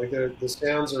same thing. Like, the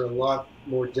sounds are a lot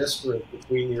more disparate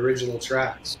between the original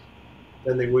tracks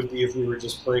than they would be if we were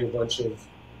just playing a bunch of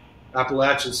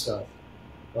Appalachian stuff.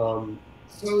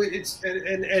 So it's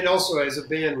and also as a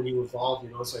band when you evolve,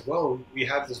 it's like, well, we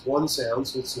have this one sound,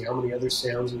 so let's see how many other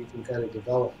sounds we can kind of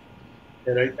develop.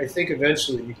 And I think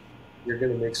eventually you're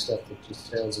going to make stuff that just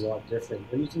sounds a lot different,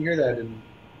 and you can hear that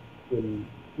in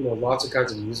lots of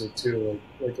kinds of music too.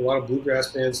 Like a lot of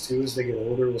bluegrass bands too, as they get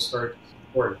older, will start,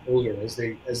 or older as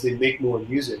they make more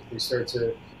music, they start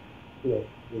to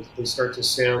they start to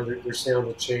sound, their sound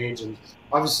will change, and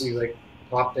obviously like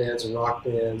pop bands and rock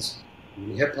bands,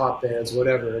 hip hop bands,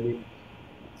 whatever. I mean,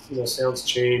 sounds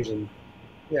change, and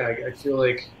yeah, I feel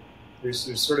like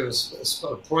there's sort of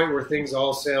a point where things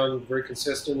all sound very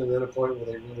consistent, and then a point where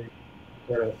they really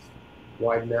kind of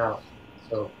widen out.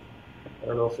 So I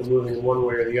don't know if we're moving one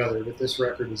way or the other, but this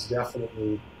record is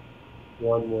definitely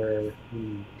one where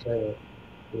we kind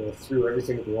of threw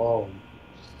everything at the wall and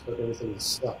took everything that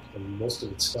stuck, and most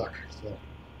of it stuck.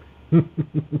 So.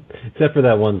 Except for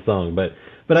that one song, but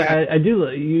yeah. I do.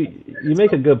 You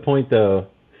make a good point though.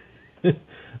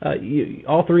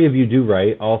 All three of you do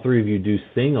write. All three of you do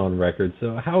sing on records.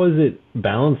 So how is it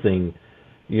balancing?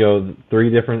 Probably three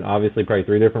different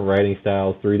writing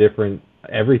styles, three different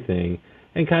everything,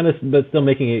 and but still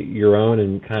making it your own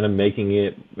and kind of making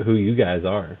it who you guys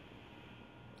are.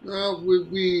 Well,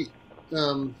 we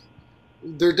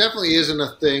there definitely isn't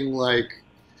a thing like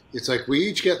it's like we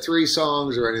each get 3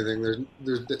 songs or anything.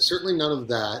 There's certainly none of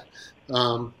that.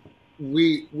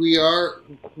 We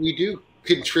do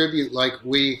contribute, like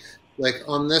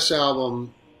on this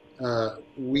album,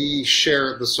 we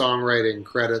share the songwriting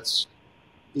credits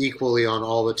equally on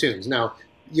all the tunes. Now,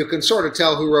 you can sort of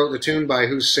tell who wrote the tune by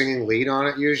who's singing lead on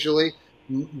it usually.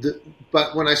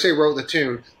 But when I say wrote the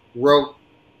tune, wrote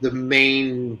the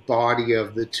main body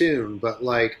of the tune. But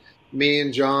like me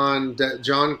and John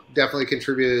definitely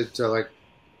contributed to like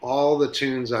all the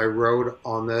tunes I wrote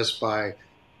on this by,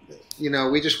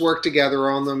 we just worked together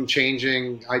on them,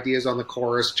 changing ideas on the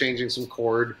chorus, changing some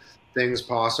chord things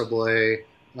possibly.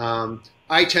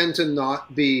 I tend to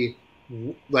not be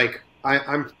like,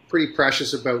 I'm pretty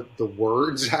precious about the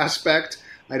words aspect.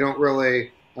 I don't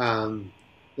really, not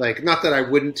that I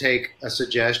wouldn't take a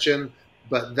suggestion,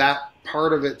 but that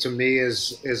part of it to me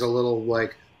is a little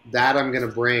like that I'm going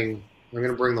to bring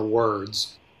the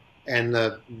words and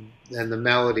the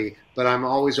melody, but I'm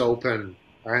always open.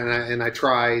 And I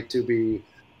try to be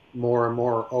more and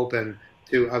more open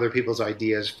to other people's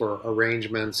ideas for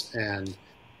arrangements and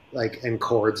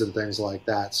chords and things like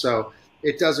that. So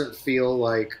it doesn't feel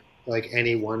like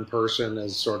any one person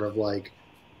is sort of like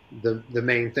the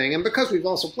main thing. And because we've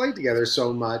also played together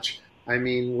so much, I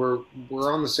mean, we're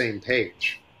on the same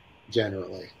page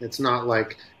generally. It's not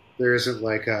like there isn't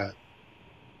like a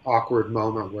awkward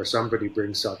moment where somebody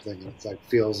brings something and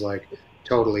feels like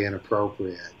totally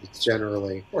inappropriate. It's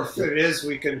generally, or if it is,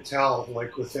 we can tell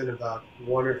like within about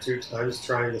 1 or 2 times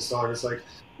trying the song. It's like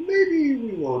maybe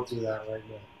we won't do that right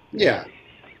now. Yeah.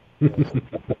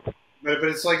 But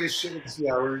it's like it should.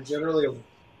 Yeah,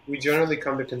 we generally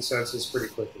come to consensus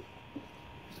pretty quickly.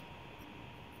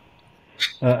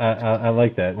 I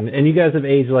like that, and you guys have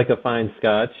aged like a fine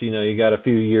Scotch. You got a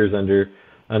few years under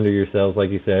yourselves, like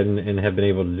you said, and have been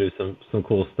able to do some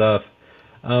cool stuff.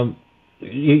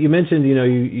 You mentioned,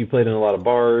 you played in a lot of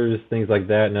bars, things like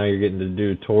that. Now you're getting to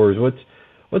do tours.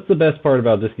 What's the best part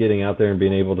about just getting out there and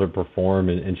being able to perform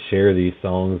and share these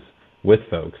songs with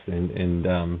folks and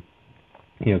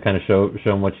kind of show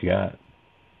them what you got?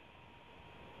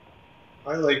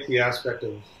 I like the aspect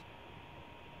of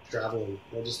traveling.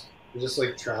 I just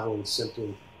like traveling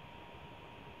simply,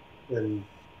 and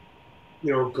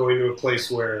going to a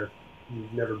place where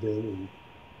you've never been and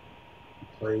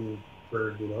playing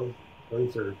for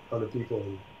other people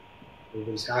and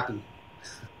everybody's happy.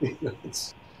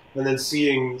 And then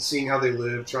seeing how they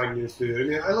live, trying new food. I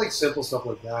mean, I like simple stuff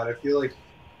like that. I feel like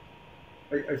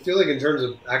in terms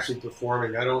of actually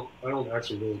performing, I don't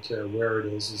actually really care where it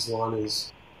is, as long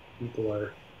as people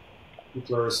are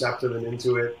receptive and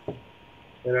into it.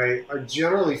 And I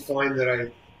generally find that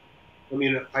I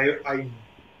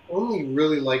only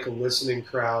really like a listening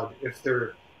crowd if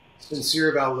they're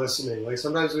sincere about listening. Like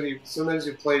sometimes you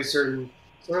play sometimes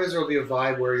there'll be a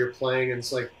vibe where you're playing and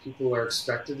it's like people are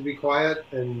expected to be quiet,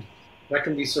 and that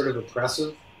can be sort of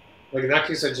oppressive. Like in that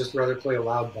case, I'd just rather play a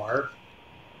loud bar.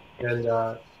 And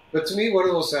but to me, one of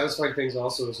the most satisfying things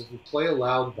also is if you play a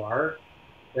loud bar,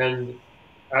 and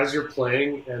as you're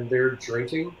playing and they're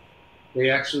drinking, they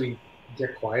actually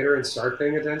get quieter and start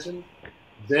paying attention.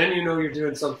 Then you're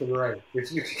doing something right.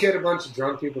 If you can get a bunch of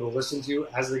drunk people to listen to you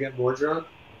as they get more drunk,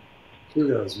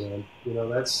 kudos, man.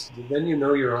 Then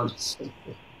you're on something.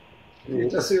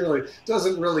 It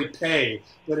doesn't really pay,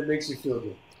 but it makes you feel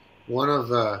good. One of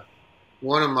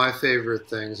my favorite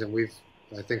things, and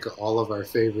I think all of our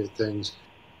favorite things.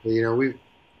 You know, we've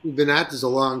been at this a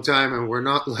long time, and we're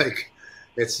not like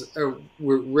it's.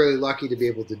 We're really lucky to be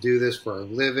able to do this for our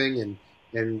living,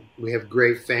 and we have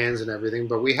great fans and everything.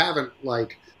 But we haven't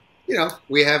like,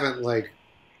 we haven't like,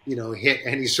 hit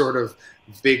any sort of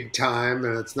big time,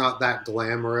 and it's not that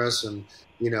glamorous. And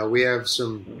we have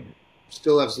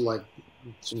still have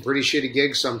some pretty shitty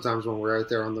gigs sometimes when we're out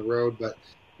there on the road. But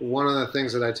one of the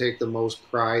things that I take the most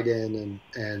pride in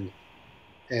and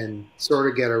sort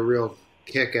of get a real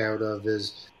kick out of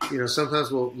is,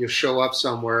 sometimes you'll show up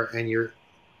somewhere and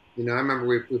I remember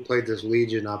we played this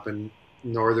Legion up in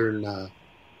northern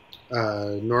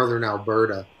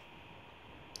Alberta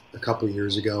a couple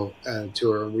years ago at a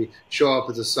tour, and we show up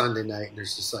at a Sunday night and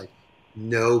there's just like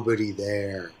nobody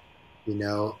there,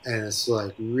 and it's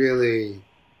like really,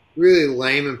 really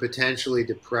lame and potentially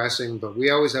depressing. But we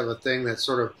always have a thing that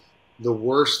sort of the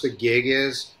worse the gig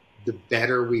is, the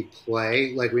better we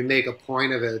play. Like we make a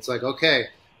point of it. It's like, okay,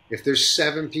 if there's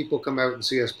 7 people come out and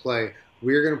see us play,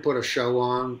 we're going to put a show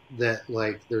on that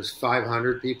like there's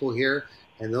 500 people here,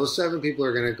 and those 7 people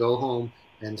are going to go home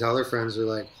and tell their friends, they're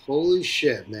like, holy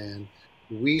shit, man,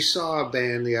 we saw a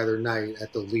band the other night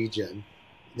at the Legion.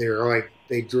 They were like,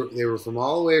 they were from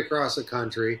all the way across the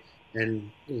country,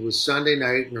 and it was Sunday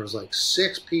night, and there was like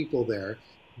 6 people there.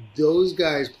 Those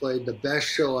guys played the best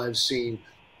show I've seen,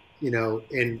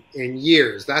 in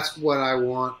years. That's what I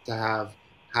want to have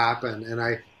happen. And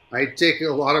I take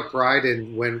a lot of pride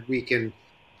in when we can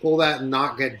pull that and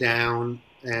not get down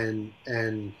and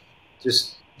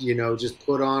just, just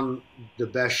put on the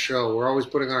best show. We're always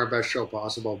putting on our best show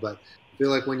possible, but I feel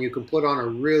like when you can put on a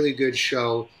really good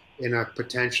show in a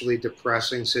potentially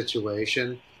depressing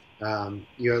situation,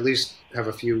 you at least have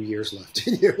a few years left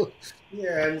in you.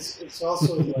 Yeah, and it's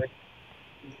also like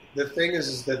the thing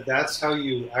is that that's how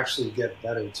you actually get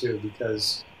better too,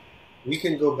 because we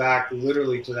can go back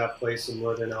literally to that place in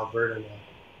northern Alberta now.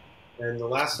 And the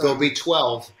last time there'll be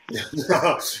 12.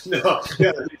 no,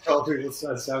 yeah, 12 people, it's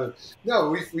not 7. No,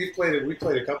 we played it. We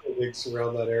played a couple of gigs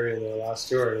around that area in our last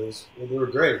tour. They were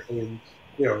great. I mean,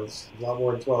 it was a lot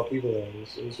more than 12 people there.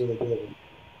 It was really good. And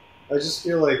I just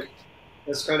feel like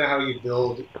that's kind of how you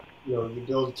build. You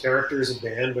build character as a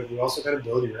band, but you also kind of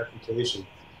build your reputation.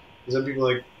 Because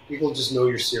then people just know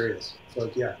you're serious. It's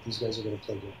like, yeah, these guys are going to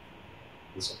play good.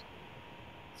 It's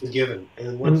a given.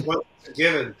 And once it's a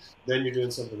given, then you're doing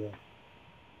something else.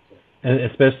 And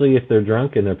especially if they're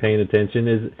drunk and they're paying attention,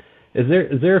 is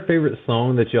there a favorite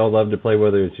song that y'all love to play,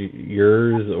 whether it's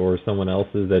yours or someone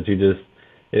else's, that you just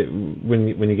when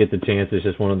you get the chance, it's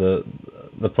just one of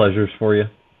the pleasures for you?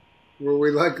 Well, we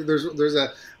like there's a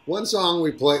one song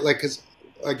we play like because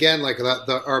again like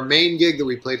our main gig that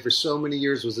we played for so many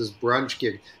years was this brunch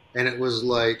gig, and it was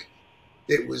like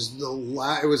it was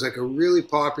like a really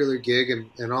popular gig,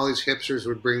 and all these hipsters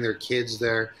would bring their kids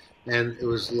there. And it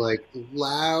was like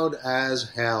loud as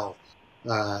hell.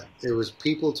 It was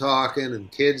people talking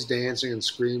and kids dancing and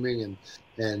screaming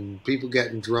and people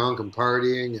getting drunk and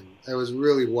partying, and it was a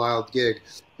really wild gig.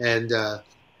 And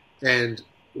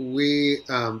we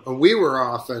were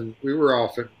often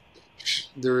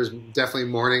there was definitely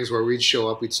mornings where we'd show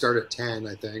up. We'd start at 10,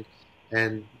 I think,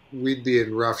 and we'd be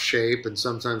in rough shape and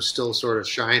sometimes still sort of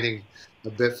shining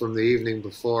a bit from the evening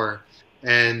before.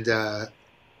 And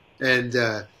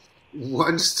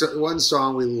one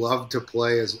song we love to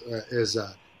play is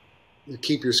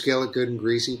 "Keep Your Skillet Good and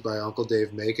Greasy" by Uncle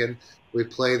Dave Macon. We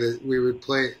would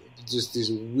play just these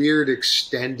weird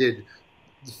extended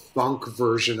funk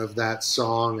version of that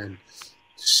song and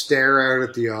stare out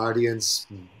at the audience,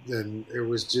 and it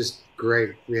was just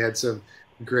great. We had some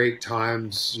great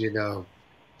times,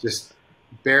 just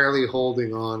barely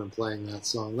holding on and playing that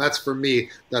song. That's for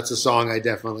me. That's a song I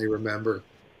definitely remember.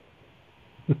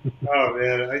 Oh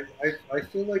man, I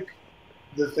feel like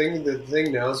the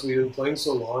thing now is we've been playing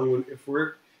so long.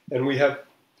 And we have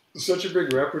such a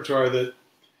big repertoire that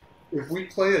if we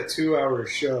play a 2-hour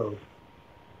show,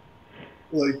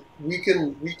 like we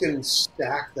can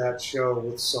stack that show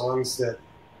with songs that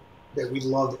we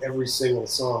love every single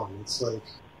song. It's like,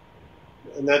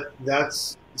 and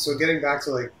that's so getting back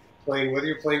to like playing, whether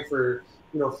you're playing for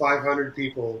 500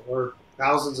 people or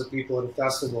thousands of people at a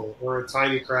festival or a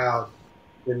tiny crowd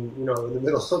in the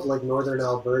middle of like northern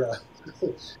Alberta.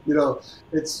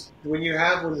 It's when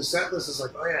the set list is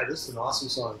like, oh yeah, this is an awesome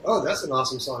song. Oh, that's an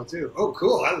awesome song too. Oh,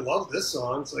 cool, I love this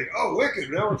song. It's like, oh, wicked,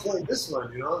 now we're playing this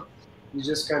one. You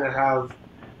just kind of have,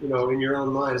 in your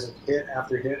own mind, it's like hit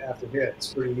after hit after hit.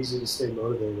 It's pretty easy to stay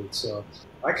motivated. So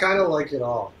I kind of like it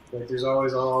all. Like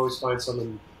I'll always find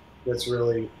something that's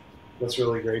really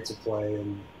great to play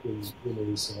and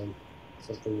something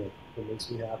that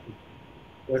makes me happy.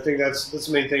 I think that's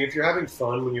the main thing. If you're having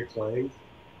fun when you're playing,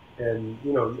 and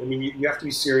you have to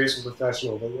be serious and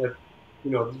professional, but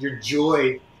your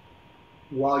joy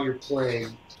while you're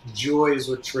playing, joy is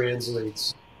what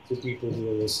translates to people who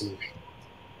are listening.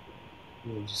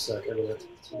 Just a second.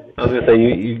 I was gonna say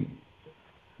you.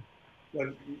 I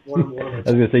was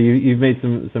gonna say you've made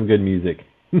some good music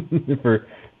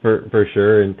for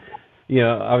sure, and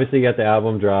obviously you got the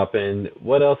album drop. And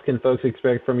what else can folks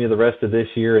expect from you the rest of this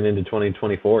year and into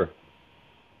 2024?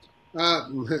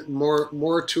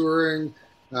 More touring.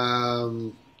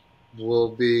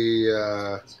 We'll be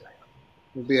out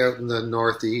in the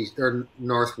northeast or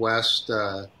northwest.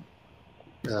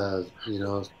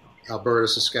 Alberta,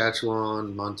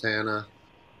 Saskatchewan, Montana,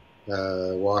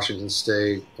 Washington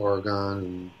State,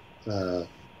 Oregon,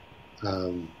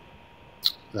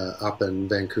 up in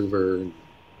Vancouver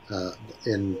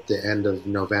in the end of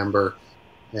November,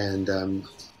 and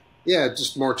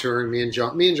just more touring. Me and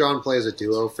John play as a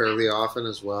duo fairly often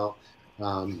as well,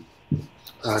 and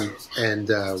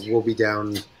we'll be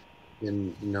down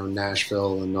in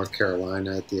Nashville and North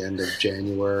Carolina at the end of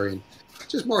January, and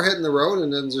just more hitting the road,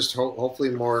 and then just hopefully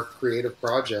more creative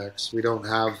projects.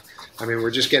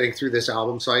 We're just getting through this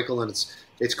album cycle, and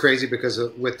it's crazy because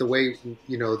with the way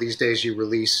these days you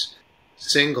release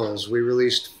singles, we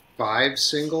released 5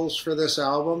 singles for this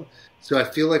album. So I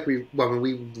feel like we've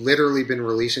literally been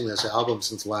releasing this album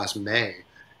since last May,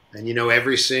 and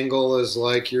every single is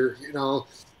like you're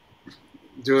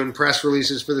doing press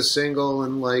releases for the single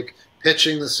and like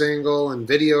pitching the single and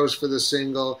videos for the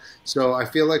single. So I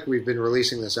feel like we've been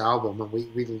releasing this album, and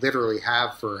we literally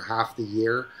have for half the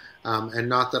year. And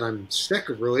not that I'm sick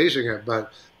of releasing it,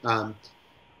 but I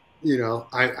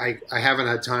haven't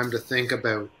had time to think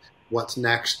about what's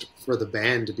next for the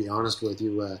band, to be honest with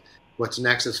you. What's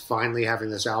next is finally having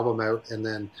this album out, and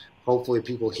then hopefully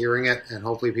people hearing it and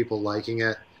hopefully people liking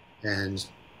it, and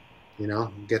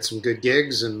get some good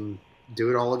gigs and do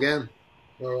it all again.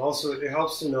 Well, also it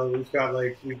helps to know we've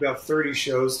got 30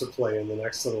 shows to play in the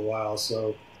next little while,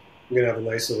 so we're gonna have a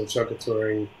nice little chunk of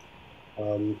touring,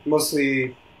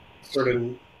 mostly sort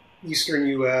of eastern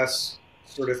U.S.,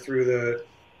 sort of through the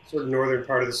sort of northern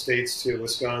part of the states to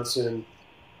Wisconsin,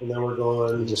 and then we're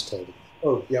going. I just told him.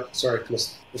 Oh, yep. Sorry,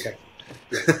 missed. Okay.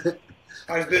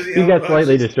 I was busy. You got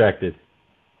slightly distracted.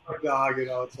 My dog,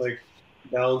 it's like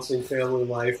balancing family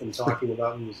life and talking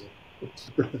about music.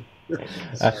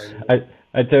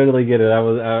 I totally get it.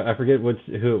 I forget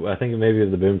who I think maybe it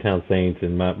was the Boomtown Saints,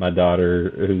 and my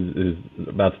daughter who's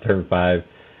about to turn 5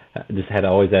 just had to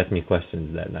always ask me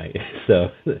questions that night. So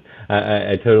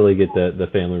I totally get the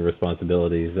family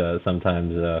responsibilities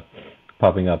sometimes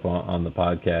popping up on the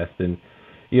podcast. And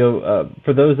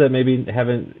for those that maybe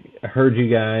haven't heard you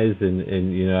guys and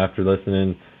after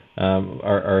listening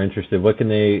are interested, what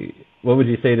would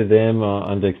you say to them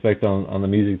on to expect on the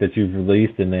music that you've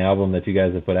released and the album that you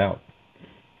guys have put out?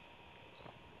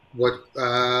 What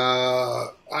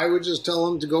I would just tell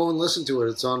them to go and listen to it.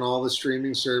 It's on all the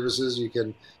streaming services. You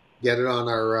can get it on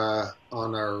our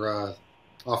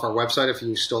off our website if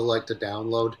you still like to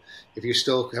download. If you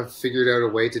still have figured out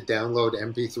a way to download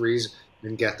MP3s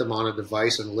and get them on a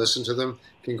device and listen to them,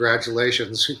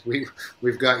 congratulations.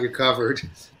 We've got you covered.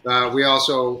 We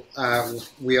also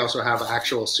have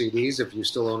actual CDs. If you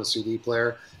still own a CD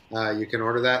player, you can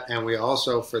order that. And we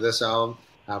also, for this album,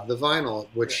 have the vinyl,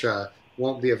 which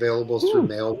won't be available through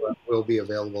mail, but will be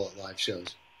available at live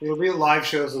shows. It'll be at live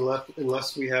shows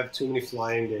unless we have too many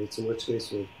flying dates, in which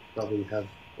case we'll probably have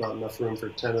not enough room for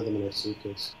 10 of them in our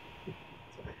suitcase.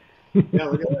 Yeah,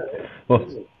 look at that. Well,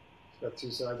 it's got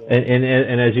 2 sides.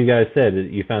 And as you guys said,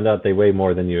 you found out they weigh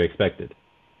more than you expected.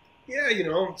 Yeah,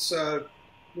 it's. I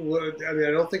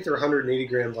don't think they're 180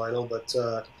 gram vinyl, but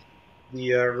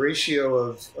the ratio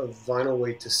of vinyl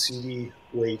weight to CD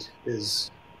weight is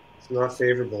not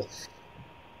favorable.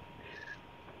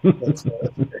 That's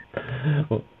okay.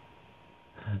 Well,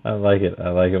 I like it.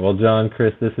 Well, John,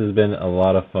 Chris, this has been a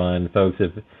lot of fun. Folks,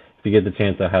 if you get the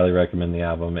chance, I highly recommend the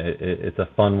album. It's a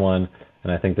fun one,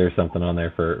 and I think there's something on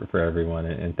there for everyone.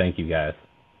 And thank you, guys.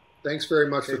 Thanks very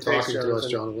much for talking to us,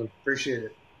 Jonathan. Appreciate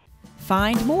it.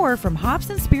 Find more from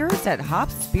Hops and Spirits at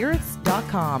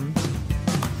hopspirits.com.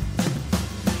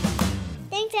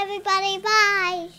 Thanks, everybody. Bye.